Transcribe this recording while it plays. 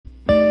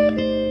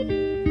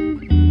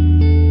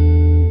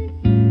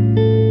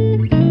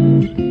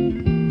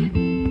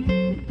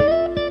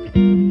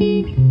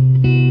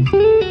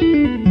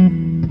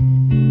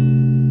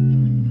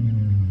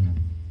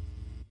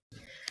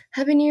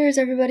Cheers,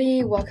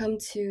 everybody. Welcome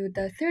to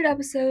the third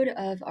episode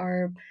of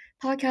our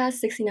podcast,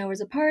 16 Hours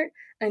Apart.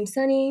 I'm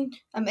Sunny.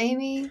 I'm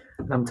Amy.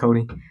 I'm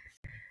Tony.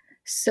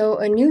 So,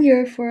 a new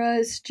year for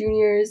us,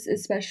 juniors,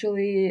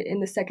 especially in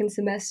the second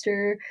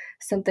semester.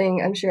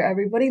 Something I'm sure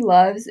everybody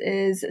loves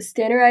is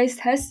standardized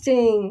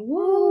testing.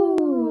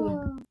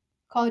 Woo!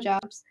 College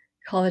apps.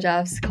 College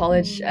apps,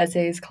 college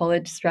essays,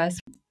 college stress.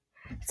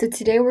 So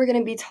today we're going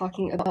to be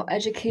talking about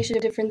education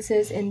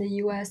differences in the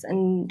US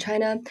and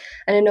China.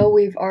 And I know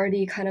we've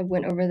already kind of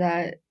went over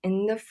that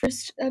in the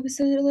first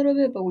episode a little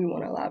bit, but we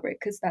want to elaborate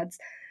because that's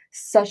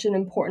such an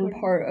important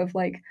part of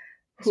like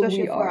who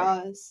Especially we for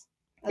are. us.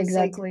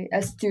 Exactly.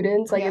 As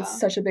students, like it's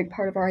such a big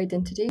part of our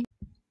identity.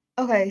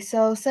 Okay,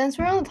 so since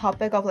we're on the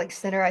topic of like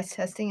standardized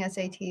testing,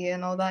 SAT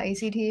and all that,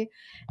 ACT,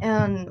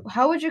 and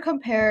how would you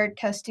compare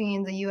testing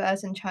in the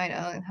US and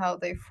China and how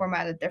they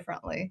format it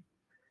differently?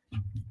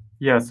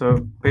 Yeah, so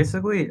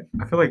basically,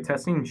 I feel like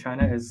testing in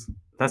China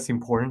that's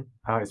important,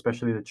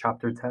 especially the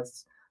chapter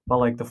tests. But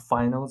like the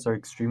finals are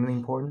extremely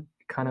important.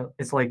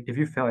 It's like if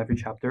you fail every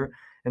chapter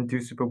and do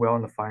super well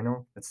on the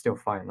final, it's still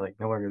fine. Like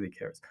no one really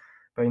cares.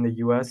 But in the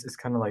US, it's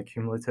kind of like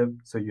cumulative,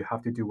 so you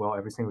have to do well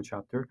every single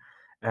chapter,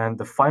 and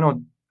the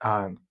final,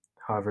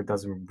 however,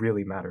 doesn't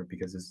really matter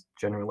because it's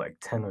generally like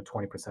 10 or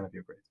 20% of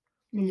your grades.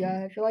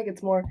 Yeah, I feel like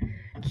it's more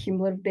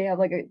cumulative. They have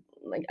like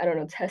I don't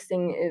know,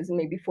 testing is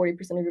maybe 40%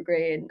 of your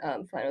grade,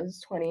 finals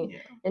is 20. Yeah.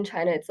 In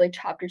China, it's like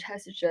chapter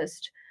test is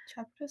just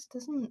Chapters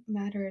doesn't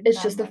matter. it's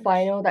that just the much.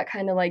 final that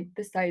kind of like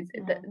decides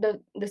Yeah.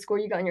 the score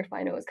you got in your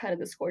final is kind of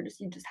the score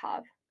you just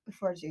have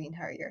for the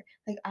entire year.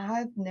 Like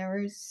I've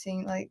never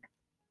seen like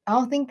I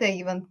don't think they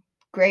even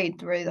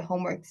grade really the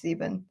homeworks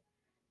even.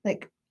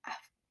 Like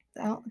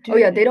I don't do oh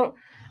yeah, they don't.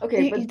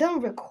 Okay, you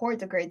don't record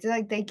the grades.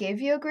 Like they give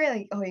you a grade,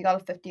 like oh you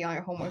got a 50 on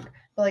your homework,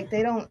 but like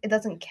they don't. It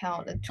doesn't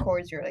count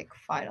towards your like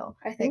final.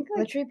 I think like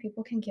literally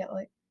people can get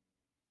like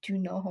do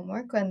no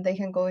homework and they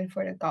can go in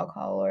for the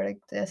gaokao or like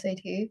the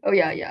SAT. Oh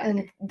yeah,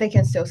 and they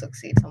can still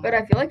succeed somewhere.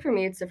 But I feel like for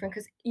me it's different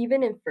because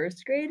even in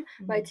first grade,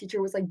 my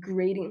teacher was like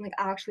grading, like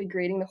actually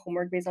grading the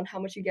homework based on how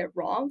much you get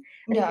wrong,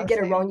 and if you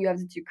get it wrong, you have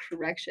to do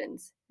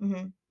corrections.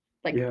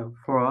 Like yeah,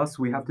 for us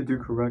we have to do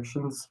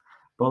corrections,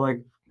 but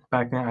like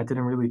back then I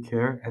didn't really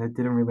care and it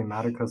didn't really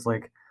matter because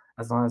like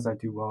as long as I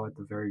do well at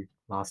the very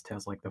last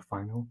test, like the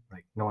final,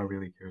 like no one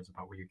really cares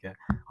about what you get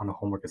on the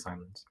homework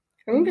assignments.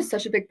 I remember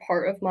such a big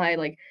part of my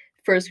like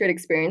first grade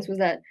experience was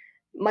that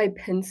my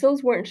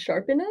pencils weren't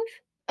sharp enough.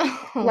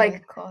 Oh like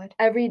my God.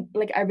 every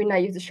night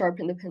you have to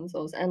sharpen the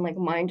pencils, and like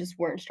mine just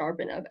weren't sharp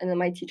enough, and then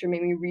my teacher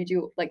made me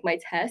redo like my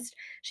test.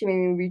 She made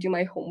me redo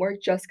my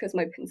homework just because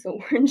my pencil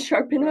weren't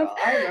sharp enough.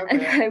 Bro, I remember.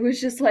 And I was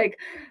just like,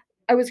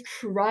 I was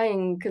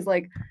crying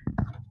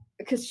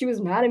because she was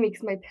mad at me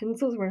because my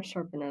pencils weren't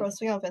sharp enough. Bro,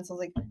 speaking of pencils,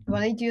 like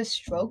when they do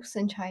strokes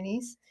in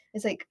Chinese,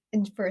 it's like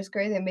in first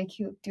grade they make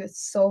you do it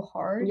so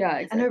hard. Yeah,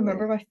 exactly. And I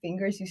remember my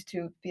fingers used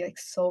to be like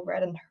so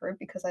red and hurt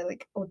because I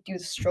like would do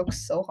the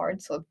strokes so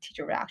hard, so the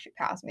teacher would actually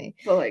pass me.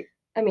 But like,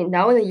 I mean,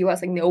 now in the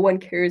US, like no one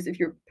cares if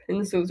your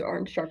pencils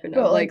aren't sharp enough.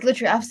 Bro, like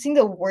literally, I've seen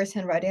the worst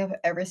handwriting I've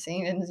ever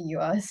seen in the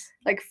US.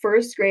 Like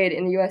first grade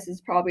in the US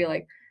is probably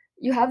like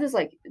you have this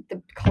like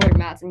the colored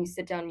mats and you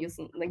sit down and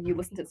you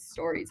listen to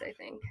stories, I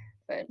think.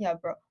 But yeah,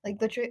 bro,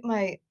 like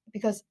literally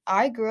because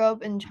I grew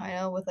up in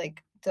China with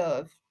like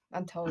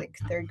until like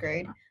third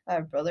grade.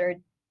 My brother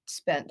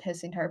spent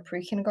his entire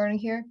pre-kindergarten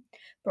here.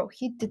 Bro,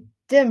 he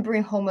didn't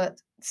bring home a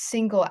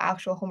single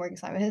actual homework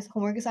assignment. His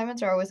homework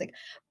assignments are always like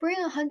bring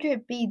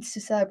 100 beads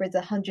to celebrate the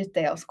 100th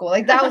day of school.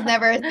 Like that was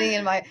never a thing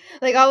in my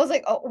like I was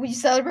like, oh, we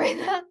celebrate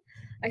that.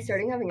 I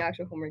started having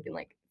actual homework in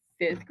like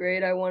 5th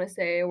grade, I want to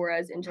say,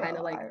 whereas in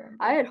China, like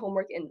I had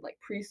homework in like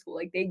preschool.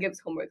 Like they give us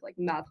homework, like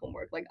math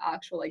homework, like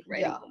actual like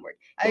writing homework.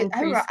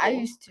 I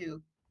used to.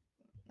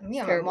 Me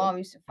and my mom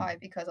used to fight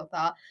because of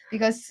that.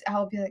 Because I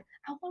would be like,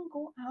 I want to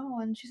go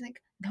out, and she's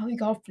like, no, you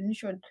gotta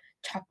finish your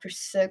chapter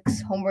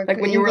 6 homework. Like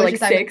when you were like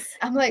 6.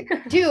 I'm like,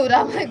 dude,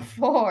 I'm like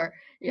 4.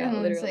 Yeah,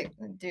 literally. It's like,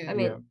 dude. I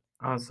mean,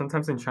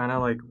 sometimes in China,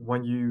 like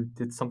when you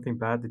did something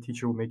bad, the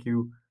teacher will make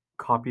you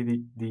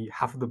copy the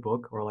half of the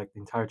book or like the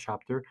entire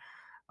chapter.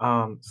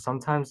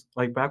 Sometimes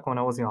like back when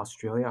I was in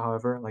Australia,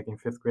 however, like in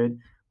 5th grade,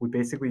 we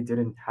basically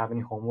didn't have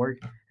any homework,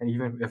 and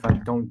even if I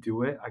don't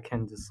do it, I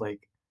can just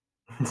like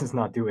just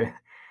not do it.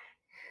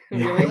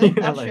 Really?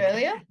 Yeah,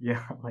 Australia? Like,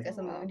 yeah, like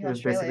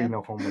there's basically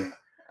no homework.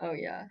 Oh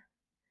yeah.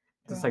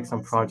 Just like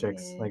some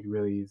projects, like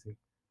really easy.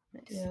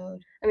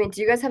 Dude. I mean,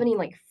 do you guys have any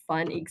like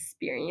fun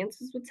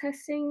experiences with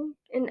testing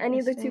in any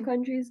of the 2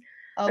 countries?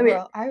 Oh,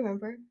 bro, I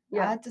remember.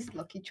 Yeah. I had this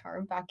lucky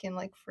charm back in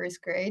like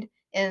 1st grade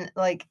in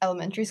like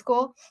elementary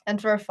school,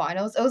 and for our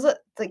finals, it was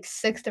like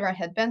 6 different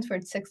headbands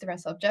for 6 different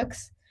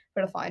subjects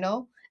for the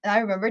final. And I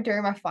remember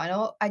during my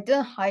final, I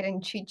didn't hide any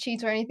cheat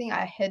sheets or anything.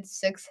 I hid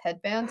 6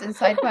 headbands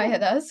inside my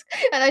desk,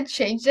 and I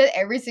changed it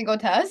every single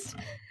test.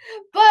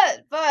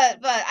 But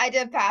I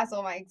did pass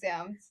all my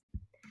exams.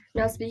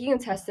 Now, speaking of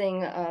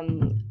testing,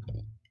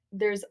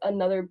 there's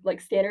another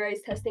like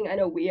standardized testing. I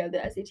know we have the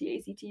SAT,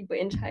 ACT, but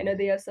in China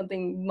they have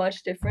something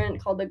much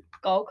different called the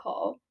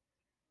gaokao.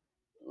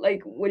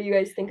 Like, what do you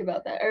guys think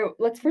about that? Or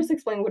let's first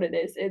explain what it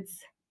is. It's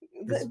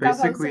That's what I was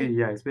basically saying.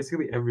 it's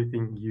basically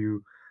everything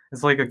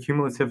it's like a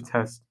cumulative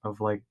test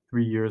of like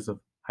 3 years of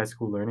high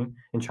school learning.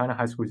 In China,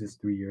 high school is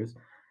just 3 years.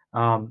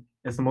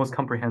 It's the most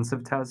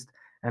comprehensive test,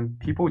 and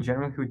people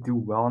generally who do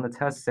well on the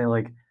test say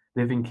like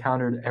they've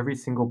encountered every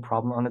single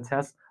problem on the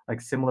test,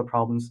 like similar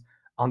problems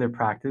on their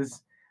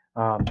practice.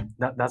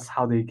 That's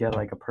how they get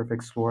like a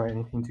perfect score or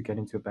anything to get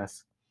into a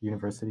best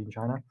university in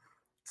China.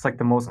 It's like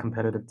the most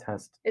competitive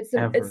test It's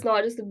ever.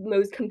 not just the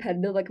most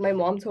competitive. Like my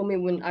mom told me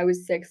when I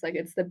was 6, like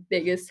it's the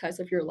biggest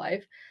test of your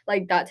life.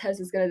 Like that test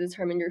is gonna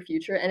determine your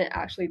future, and it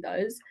actually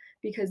does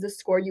because the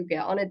score you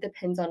get on it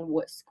depends on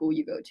what school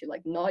you go to.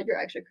 Like not your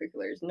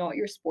extracurriculars, not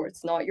your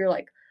sports, not your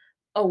like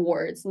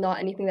awards, not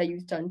anything that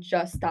you've done,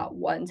 just that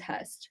one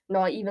test.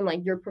 Not even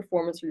like your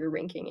performance or your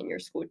ranking in your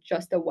school,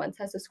 just the one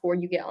test. The score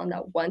you get on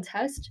that one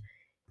test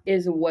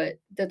is what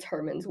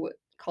determines what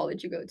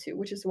college you go to,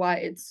 which is why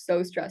it's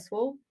so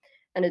stressful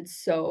and it's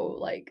so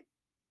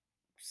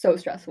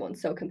stressful and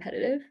so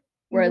competitive.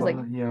 Whereas like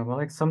Well,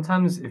 like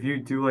sometimes if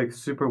you do like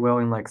super well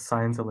in like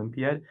science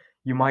Olympiad,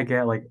 you might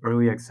get like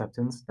early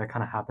acceptance. That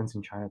kind of happens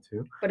in China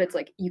too. but it's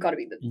like you got to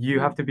be You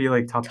have to be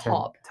like top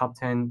top.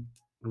 10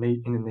 in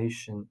the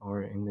nation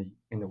or in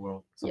the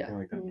world, something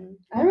like that.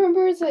 I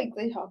remember it's like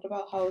they talked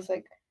about how it's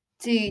like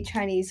the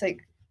Chinese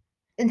like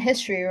in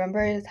history.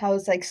 Remember how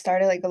it's like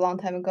started like a long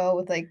time ago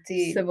with like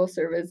the Civil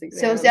service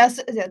so exam.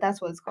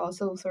 that's what it's called,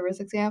 civil service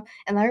exam.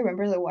 And I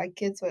remember the white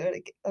kids or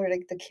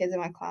like the kids in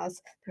my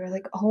class, they were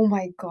like, "Oh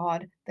my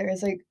god, there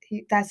is like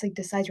that's like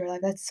decides your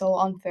life. That's so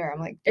unfair." I'm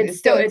like, dude, It's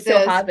still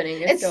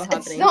happening. It's still It's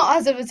happening. not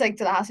as if it's like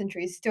the last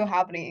century. It's still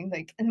happening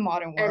like in the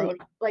modern world.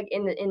 And like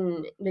in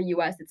the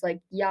US, it's like,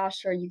 yeah,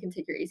 sure, you can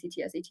take your ACT,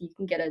 SAT, you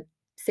can get a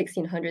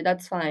 1600,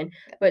 that's fine.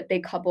 Yeah. But they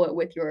couple it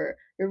with your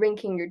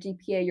ranking, your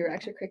GPA, your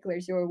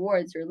extracurriculars, your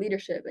awards, your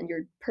leadership, and your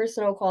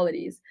personal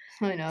qualities.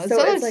 I know.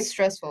 So it's like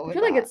stressful. I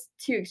feel like it's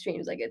two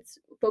extremes. Like it's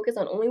focused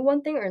on only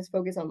one thing or it's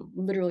focused on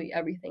literally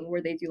everything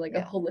where they do like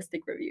a holistic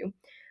review.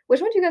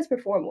 Which one do you guys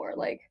prefer more?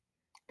 Like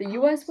the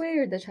US way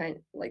or the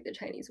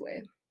Chinese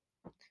way?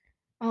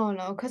 I don't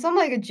know, cause I'm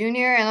like a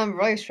junior and I'm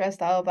really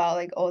stressed out about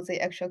like all the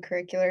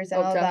extracurriculars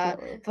and all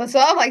definitely. that. But so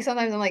I'm like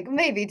sometimes I'm like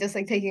maybe just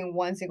like taking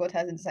one single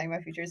test and deciding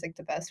my future is like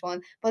the best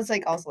one. But it's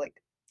like also like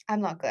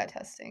I'm not good at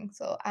testing,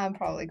 so I'm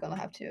probably gonna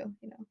have to,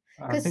 you know.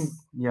 I think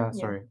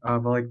sorry.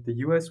 But like the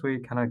US way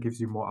kind of gives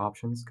you more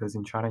options because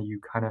in China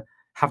you kind of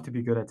have to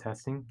be good at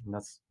testing, and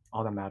that's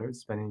all that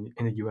matters. But in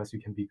the US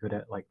you can be good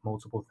at like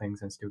multiple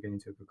things and still get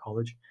into a good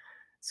college.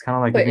 It's kind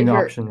of like But giving if the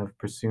you're option of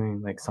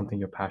pursuing like something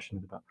you're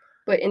passionate about.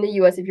 But in the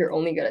US, if you're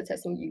only good at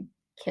testing, you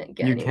can't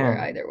get You anywhere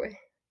can. either way.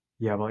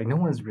 Yeah, but like no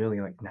one's really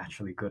like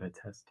naturally good at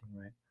testing,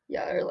 right?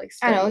 Yeah, or like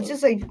I know studying. it's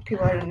just like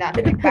people are not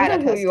It like, bad depends at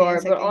on who testing. you are,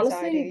 It's, but like, honestly,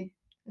 anxiety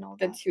and all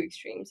the that. two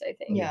extremes, I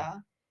think. Yeah,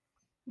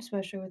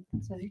 especially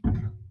with like.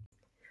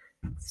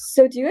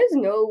 So do you guys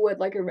know what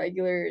like a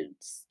regular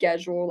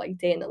schedule, like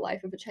day in the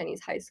life of a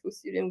Chinese high school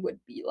student would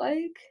be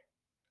like?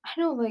 I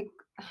know, like,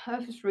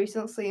 I've just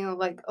recently seen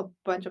like a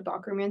bunch of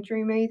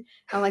documentary made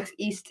on like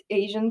East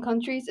Asian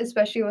countries,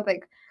 especially with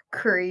like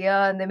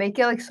Korea, and they make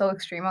it like so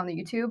extreme on the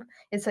YouTube.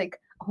 It's like,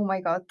 oh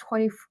my god,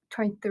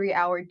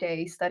 23-hour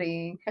day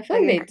studying. I feel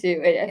like they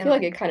do. I feel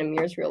like it like kind of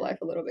mirrors real life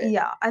a little bit.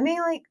 yeah, I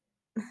mean like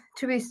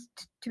to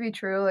be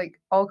true, like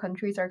all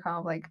countries are kind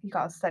of like you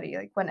gotta study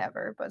like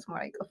whenever, but it's more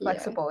like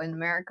flexible in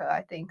America.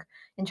 I think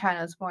in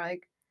China it's more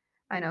like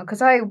I know,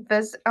 cause I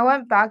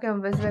went back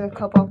and visited a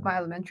couple of my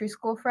elementary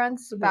school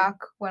friends back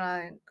when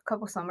a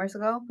couple summers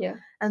ago. Yeah.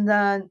 And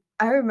then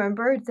I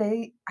remember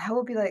I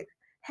would be like,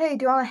 "Hey,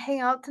 do you want to hang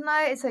out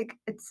tonight? It's like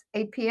it's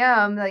 8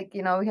 p.m. Like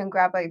you know we can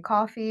grab like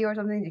coffee or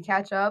something to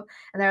catch up."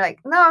 And they're like,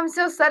 "No, I'm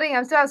still studying.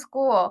 I'm still at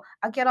school.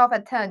 I'll get off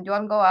at 10. Do you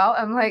want to go out?"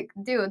 I'm like,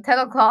 "Dude, 10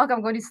 o'clock.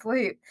 I'm going to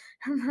sleep."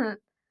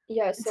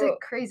 Yeah, It's so like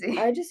crazy.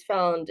 I just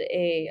found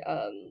a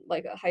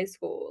like a high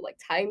school like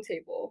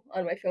timetable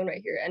on my phone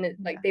right here, and it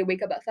like they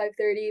wake up at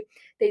 5:30.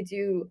 They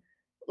do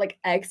like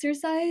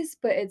exercise,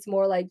 but it's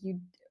more like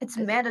It's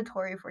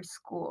mandatory for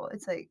school.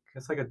 It's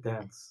like a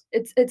dance.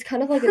 It's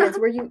kind of like a dance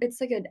where it's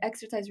like an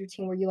exercise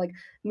routine where you like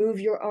move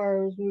your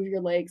arms, move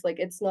your legs. Like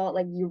it's not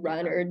like you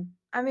run or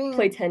I mean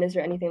play tennis or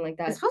anything like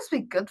that. It's supposed to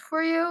be good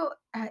for you.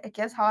 I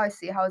guess how I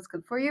see how it's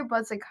good for you, but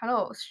it's like kind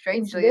of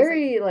strangely It's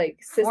very like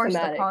forced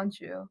systematic. upon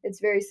you. It's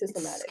very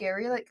systematic. It's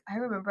scary. Like I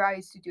remember I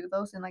used to do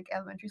those in like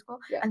elementary school,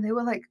 Yeah. and they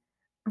were like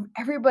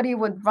everybody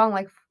would run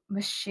like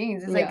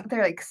machines. It's like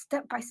they're like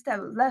step by step,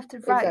 left to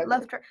right,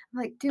 left right. I'm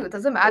like, dude, it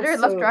doesn't matter,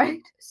 It's left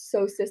right.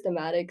 So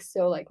systematic,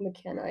 so like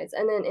mechanized.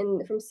 And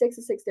then from 6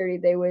 to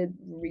 6:30 they would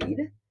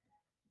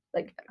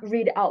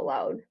read out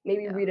loud.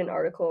 Maybe read an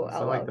article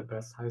out loud. Like the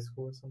best high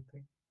school or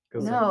something?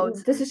 No,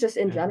 like, this is just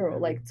in general,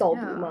 like it's all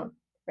Duma,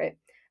 right?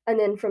 And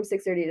then from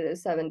 6:30 to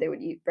 7 they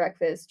would eat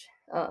breakfast,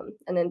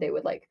 and then they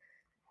would like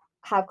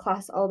have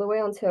class all the way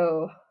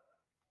until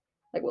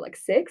like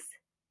 6,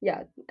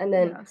 Yeah, and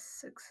then Yeah,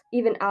 6.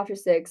 even after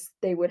 6,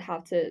 they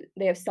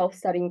have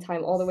self-studying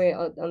time all the way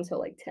until,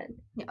 like, 10.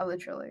 Yeah,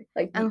 literally.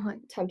 Like, And like,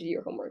 time to do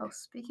your homework. oh,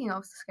 speaking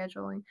of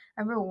scheduling,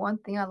 I remember one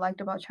thing I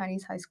liked about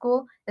Chinese high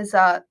school is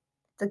that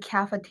the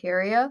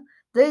cafeteria.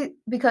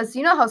 Because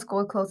you know how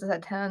school closes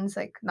at 10, it's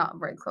like not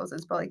very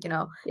closes, but like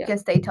you Yeah. can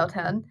stay till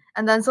 10,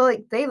 and then so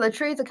like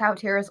the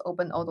cafeteria is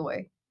open all the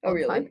way. Oh, All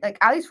the time. really? Like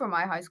at least for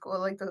my high school,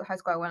 like the high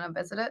school I went and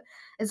visited,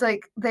 it's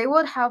like they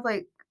would have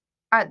like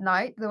at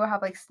night they would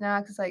have like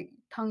snacks like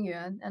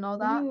tangyuan and all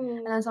that,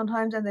 and then Mm.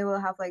 sometimes then they will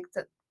have like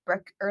the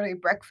early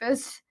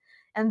breakfast,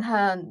 and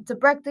then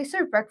they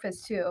serve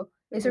breakfast too.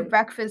 They serve Mhm.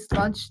 breakfast,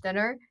 lunch,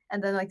 dinner,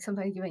 and then like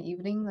sometimes even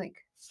evening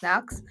like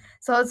snacks.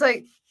 So it's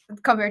like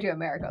compared to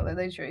America, they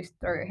literally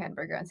throw your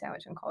hamburger and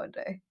sandwich and call it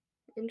a day.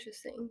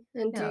 Interesting.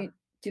 And Yeah.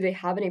 do they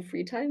have any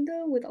free time,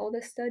 though, with all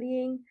this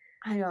studying?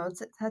 I know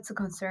that's a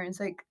concern. It's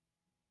like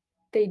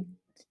They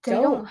they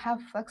don't. don't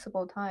have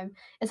flexible time.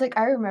 It's like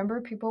I remember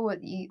people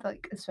would eat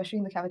like especially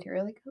in the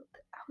cafeteria. Like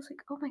I was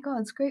like, oh my god,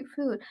 it's great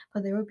food,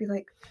 but they would be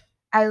like,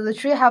 I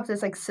literally have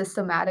this like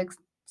systematic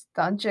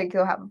lunch. Like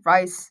they'll have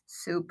rice,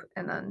 soup,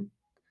 and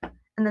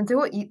then they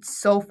will eat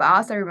so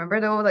fast. I remember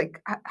they will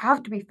like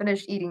have to be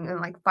finished eating in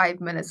like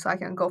 5 minutes so I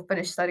can go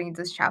finish studying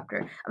this chapter.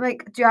 I'm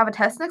like, do you have a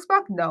test next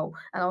block? No.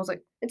 And I was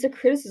like, It's a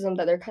criticism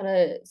that they're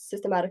kinda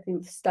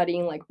systematically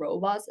studying like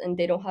robots, and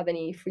they don't have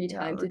any free yeah,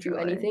 time to do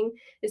literally. anything,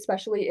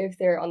 especially if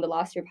they're on the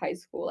last year of high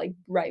school, like,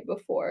 right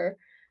before,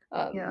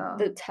 Yeah.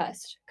 the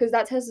test. Because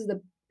that test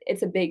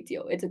it's a big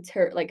deal. It's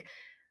like,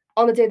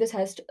 on the day of the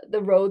test,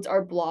 the roads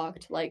are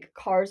blocked, like,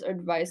 cars are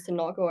advised to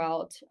not go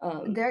out,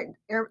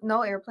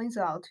 No airplanes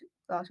allowed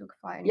to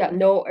fly yeah, anywhere.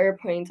 no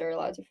airplanes are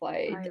allowed to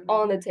fly I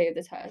on the remember. day of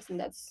the test, and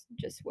that's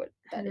just what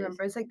I that is.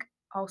 remember it's like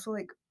also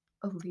like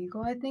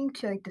illegal, I think,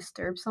 to like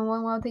disturb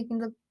someone while taking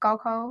the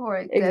gaokao or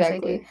like the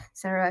Exactly. SAT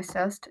standardized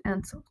test,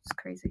 and so it's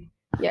crazy.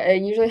 Yeah,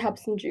 it usually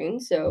happens in June,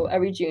 so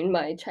every June,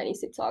 my Chinese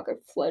TikTok are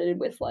flooded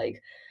with,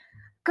 like,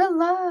 Good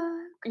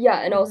luck. yeah,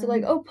 and also,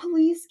 like, Mhm. "Oh,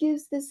 police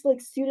gives this,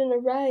 like, student a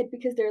ride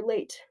because they're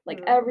late." Like,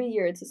 Yeah. every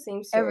year, it's the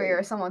same Every story.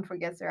 year someone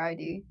forgets their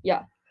ID.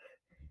 Yeah.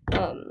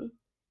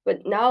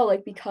 But now,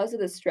 like, because of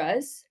the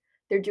stress,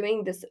 they're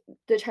doing this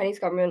the Chinese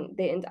government,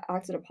 they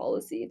enacted a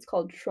policy. It's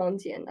called 双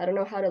减. I don't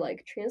know how to,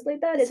 like, translate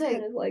that. It's It's kind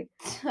like of like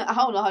I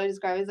don't know how to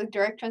describe it. It's like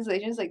direct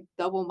translation is like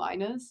double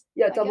minus.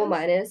 yeah, I double guess.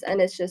 minus,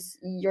 and it's just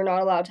you're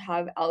not allowed to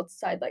have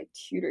outside, like,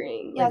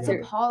 tutoring. Yeah, Like, it's a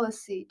Yeah.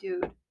 policy,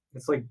 dude.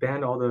 It's like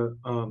ban all the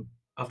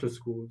after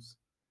schools,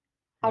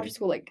 after like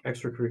school, like,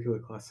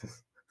 extracurricular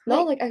classes.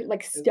 not Like like It's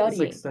like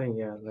studying. studying,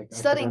 yeah, like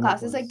studying academic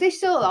classes, like ones. they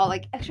still allow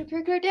like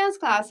extracurricular dance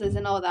classes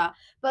and all that,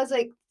 but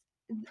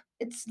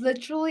it's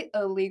literally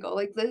illegal.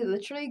 Like they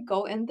literally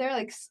go in there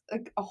like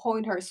a whole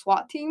entire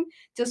SWAT team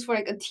just for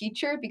like a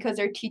teacher because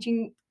they're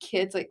teaching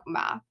kids like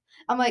math.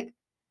 I'm like,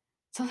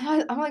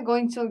 sometimes I'm like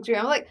going to extreme.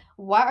 I'm like,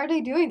 why are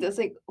they doing this?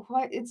 Like,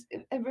 why? It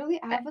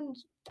really I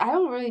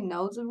don't really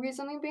know the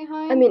reasoning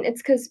behind. I mean,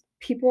 it's because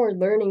people are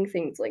learning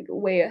things, like,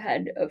 way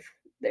ahead of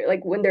their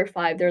like, when they're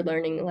 5, they're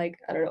learning, like,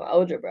 I don't know,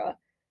 algebra.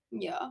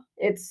 Yeah.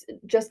 It's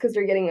just because 'cause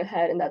they're getting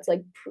ahead, and that's,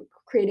 like,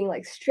 creating,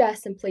 like,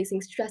 stress and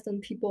placing stress on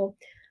people.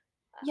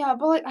 Yeah,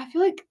 but like I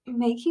feel like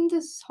making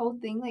this whole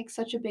thing like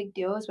such a big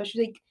deal,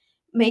 especially like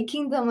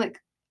making them like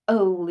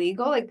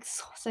illegal, like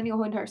sending a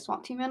whole entire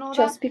SWAT team and all that.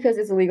 Just because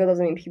it's illegal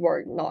doesn't mean people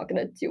are not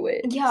gonna do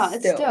it Yeah,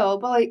 it's still. still,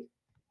 but like,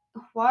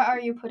 why are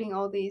you putting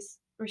all these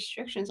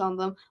restrictions on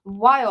them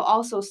while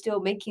also still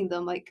making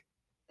them like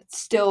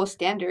still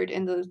standard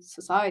in the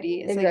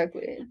society? It's like,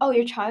 Exactly. oh,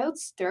 your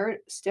child's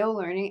still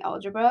learning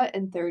algebra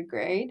in 3rd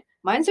grade.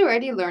 Mine's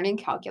already learning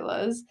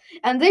calculus,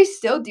 and they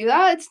still do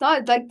that. It's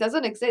not like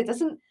doesn't exist. It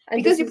doesn't And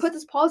because this you is put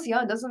this policy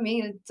on doesn't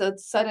mean it's a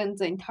sudden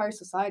the entire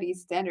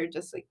society's standard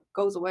just like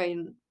goes away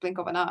in blink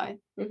of an eye.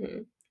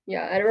 Mhm.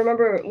 Yeah, I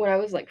remember when I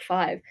was, like,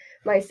 5,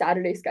 my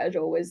Saturday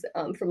schedule was,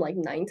 from, like,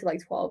 9 to,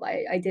 like, 12,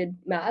 I did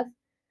math,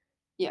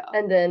 Yeah,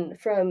 and then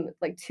from,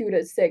 like, 2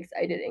 to 6,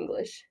 I did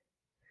English.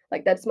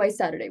 Like, that's my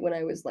Saturday when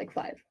I was, like,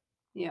 5.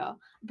 yeah.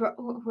 Bro,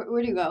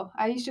 where do you go?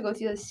 I used to go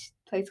to this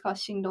place called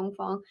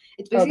Xingdongfang.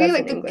 It's Oh, basically that's like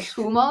in the English.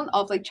 Kumon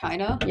of like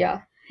China.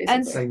 Yeah,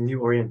 And It's basically. like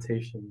new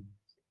orientation.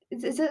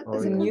 Is it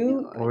called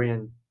New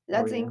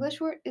That's the Orient.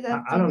 English word? Is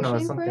that the I don't English know,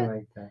 name for something it?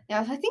 like that.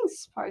 Yeah, I think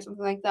it's probably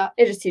something like that.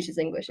 It just teaches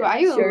English, Bro, yeah. I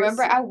even Yours?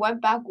 remember I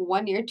went back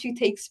 1 year to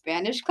take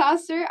Spanish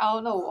class there. I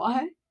don't know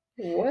why.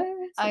 What?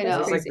 I That's know.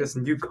 There's like crazy. this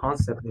new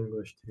concept in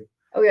English too.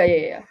 Oh,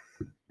 yeah.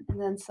 And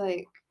then it's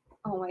like,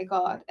 oh my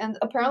god. And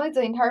apparently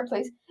the entire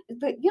place,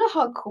 it's like, you know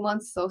how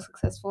Kumon's so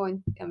successful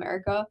in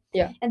America?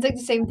 Yeah. And it's like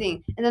the same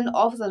thing. And then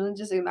all of a sudden,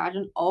 just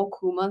imagine all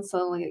Kumon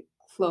suddenly like,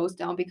 closed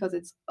down because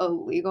it's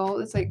illegal.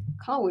 It's like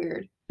kind of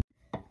weird.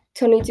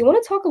 Tony, do you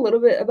wanna talk a little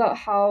bit about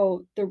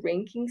how the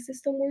ranking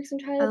system works in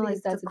China? And Because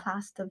like the that's a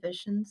class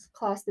divisions.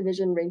 class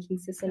division ranking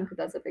system, Yeah. because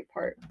that's a big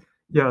part.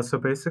 Yeah, so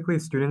basically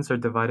students are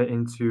divided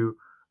into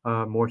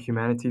more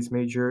humanities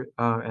major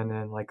and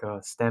then like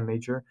a STEM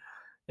major.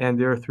 And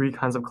there are three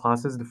kinds of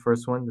classes. The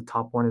first one, the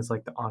top one is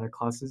like the honor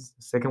classes.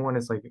 The second one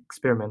is like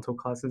experimental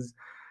classes.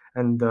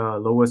 and the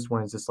lowest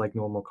one is just like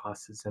normal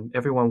classes. And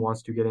everyone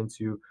wants to get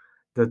into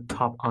the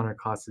top honor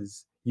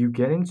classes. You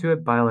get into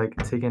it by like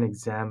taking an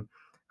exam,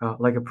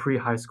 like a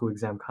pre-high school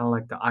exam, kind of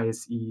like the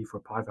ISE for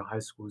private high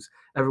schools.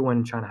 Everyone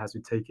in China has to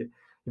take it.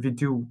 If you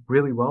do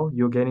really well,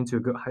 you'll get into a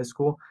good high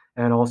school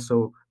and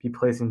also be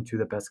placed into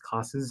the best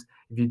classes.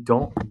 If you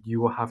don't,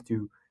 you will have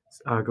to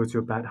go to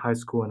a bad high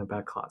school and a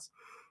bad class.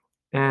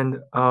 And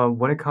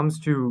when it comes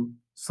to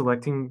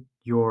selecting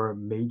your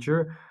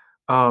major,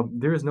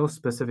 there is no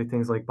specific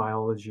things like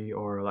biology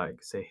or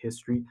like say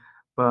history,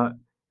 but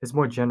it's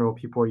more general.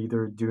 People are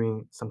either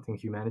doing something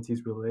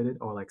humanities related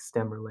or like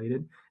STEM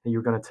related, and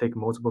you're gonna take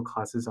multiple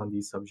classes on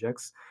these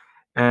subjects,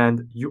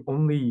 and you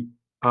only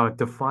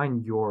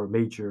define your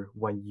major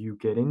when you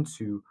get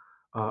into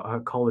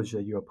a college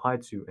that you apply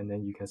to, and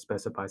then you can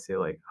specify, say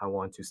like I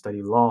want to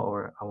study law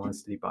or I want to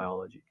study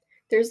biology.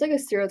 There's like a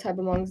stereotype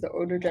amongst the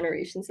older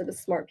generations that the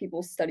smart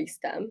people study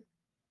STEM.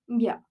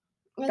 Yeah.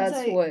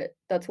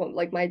 That's what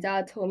like my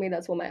dad told me,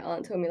 that's what my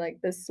aunt told me, like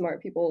the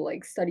smart people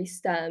like study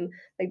STEM,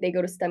 like they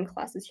go to STEM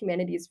classes.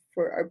 Humanities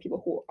for our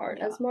people who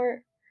aren't as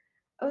smart.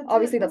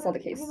 Obviously that's not the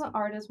case. The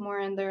art is more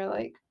in there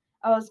like,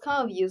 oh, it's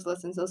kind of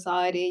useless in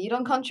society. You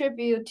don't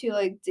contribute to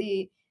like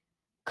the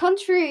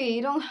country.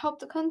 You don't help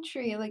the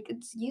country. Like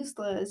it's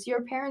useless.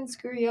 Your parents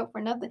screw you up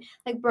for nothing.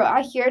 Like bro,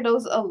 I hear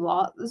those a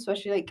lot,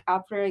 especially like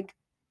after like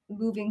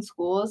moving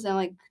schools and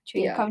like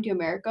coming to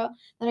America.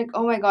 They're like,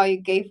 oh my god, you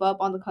gave up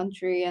on the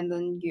country, and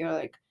then you're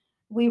like,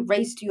 we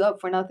raised you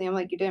up for nothing. I'm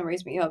like, you didn't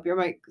raise me up. You're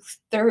my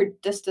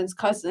third distance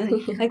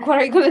cousin. Like, what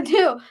are you gonna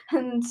do?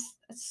 And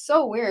it's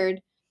so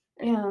weird.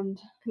 And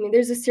I mean,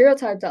 there's a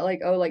stereotype that like,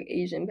 oh, like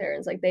Asian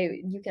parents, like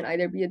you can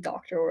either be a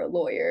doctor or a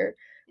lawyer,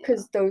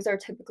 because those are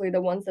typically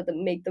the ones that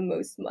make the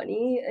most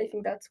money. I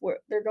think that's what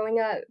they're going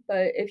at.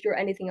 But if you're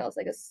anything else,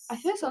 like I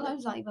feel like sometimes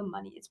it's not even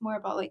money. It's more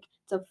about like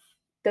the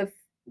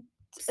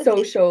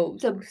social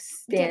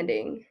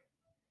standing,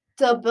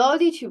 the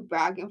ability to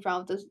brag in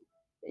front of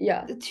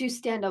the to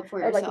stand up for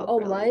yourself. Like, oh,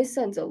 really. My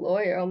son's a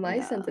lawyer. Oh, my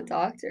son's a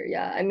doctor.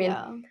 Yeah, I mean,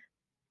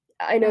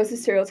 I know it's a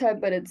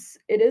stereotype, but it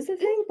is a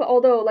thing. But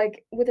although,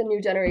 like, with a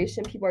new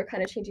generation, people are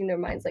kind of changing their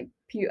minds. Like,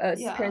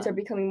 parents are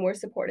becoming more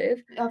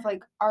supportive of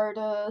like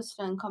artists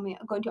and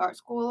going to art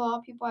school. A lot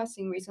of people I've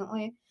seen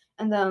recently,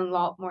 and then a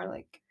lot more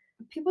like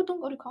people don't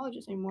go to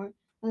colleges anymore,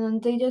 and then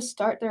they just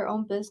start their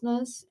own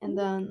business, and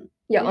then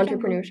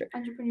entrepreneurship.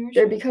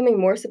 They're becoming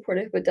more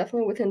supportive, but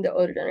definitely within the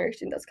older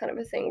generation, that's kind of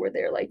a thing where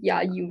they're like,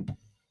 yeah, you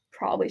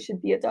probably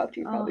should be a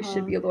doctor, you probably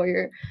should be a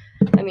lawyer.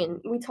 I mean,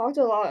 we talked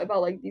a lot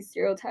about like these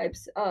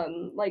stereotypes.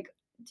 Like,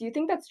 do you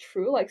think that's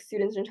true? Like,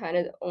 students in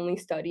China only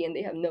study and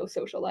they have no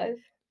social life?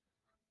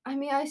 I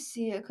mean, I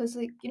see it because,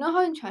 like, you know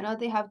how in China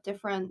they have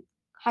different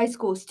high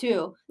schools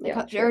too.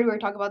 Like, we were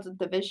talking about the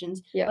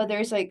divisions. Yeah. But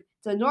there's like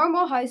the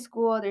normal high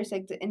school, there's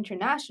like the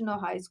international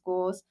high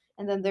schools,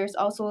 and then there's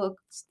also a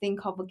thing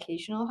called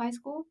vocational high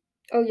school.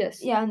 Oh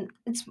yes. Yeah, and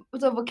it's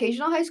the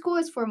vocational high school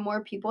is for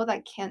more people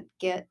that can't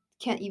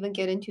even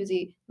get into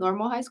the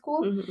normal high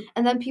school. Mm-hmm.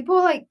 And then people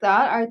like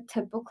that are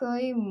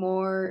typically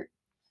more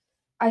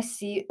I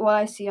see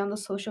on the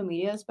social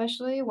media,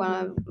 especially when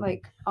I'm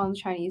like on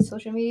Chinese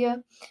social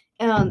media,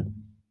 and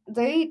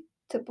they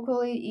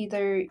typically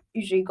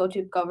usually go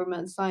to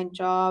government assigned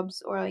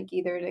jobs, or like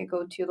either they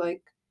go to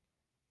like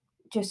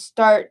just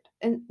start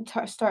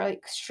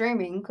like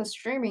streaming, because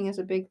streaming is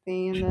a big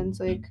thing, and then it's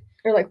like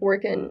or like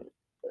working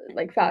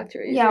like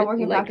factories. Yeah,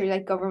 working factories,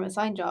 like government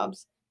assigned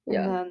jobs. And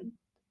then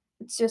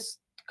it's just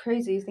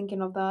crazy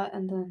thinking of that.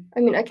 And then I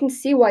mean, I can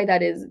see why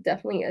that is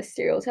definitely a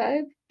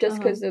stereotype, just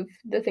because of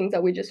the things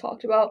that we just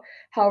talked about.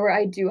 However,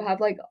 I do have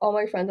like all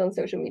my friends on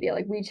social media,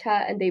 like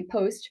WeChat, and they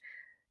post,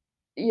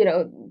 you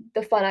know,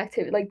 the fun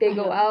activity. Like they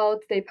go out,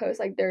 they post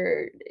like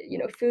their, you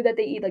know, food that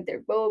they eat, like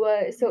their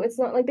boba. So it's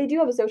not like they do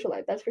have a social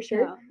life, that's for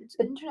sure. Yeah, it's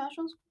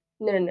international school?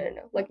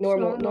 No. Like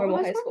normal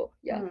high school.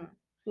 Yeah.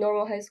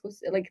 Normal high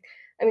schools, like,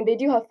 I mean, they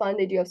do have fun,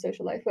 they do have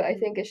social life, but I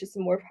think it's just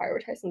more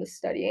prioritized on the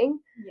studying.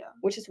 Yeah.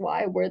 Which is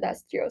where that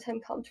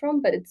stereotype comes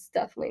from, but it's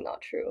definitely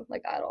not true,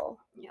 like, at all.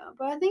 Yeah,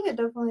 but I think it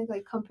definitely,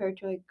 like, compared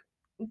to, like,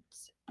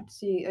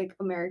 see, like,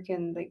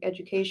 American, like,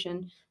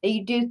 education,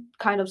 you do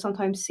kind of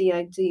sometimes see,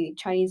 like, the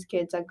Chinese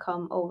kids that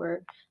come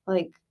over,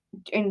 like,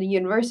 in the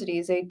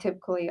universities, they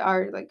typically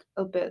are, like,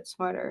 a bit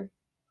smarter,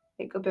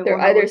 like, a bit more.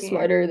 They're either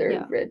smarter,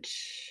 they're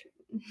rich.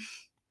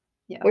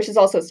 Yeah. Which is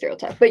also a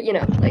stereotype, but you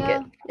know,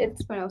 like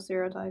it's one of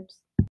stereotypes.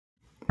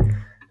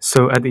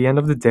 So at the end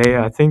of the day,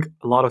 I think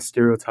a lot of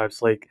stereotypes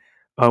like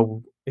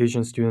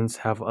Asian students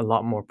have a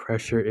lot more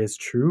pressure is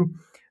true.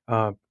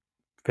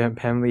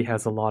 Family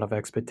has a lot of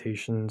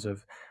expectations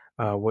of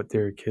what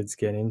their kids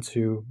get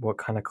into, what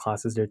kind of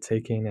classes they're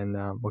taking, and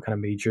what kind of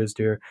majors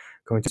they're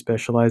going to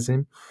specialize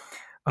in.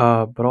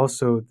 But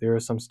also there are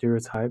some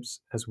stereotypes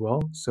as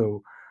well.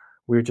 So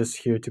we're just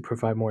here to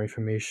provide more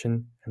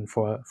information and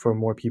for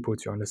more people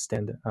to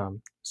understand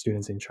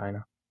students in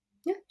China.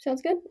 Yeah,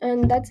 sounds good.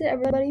 And that's it,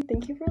 everybody.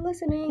 Thank you for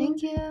listening.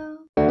 Thank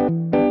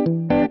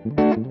you.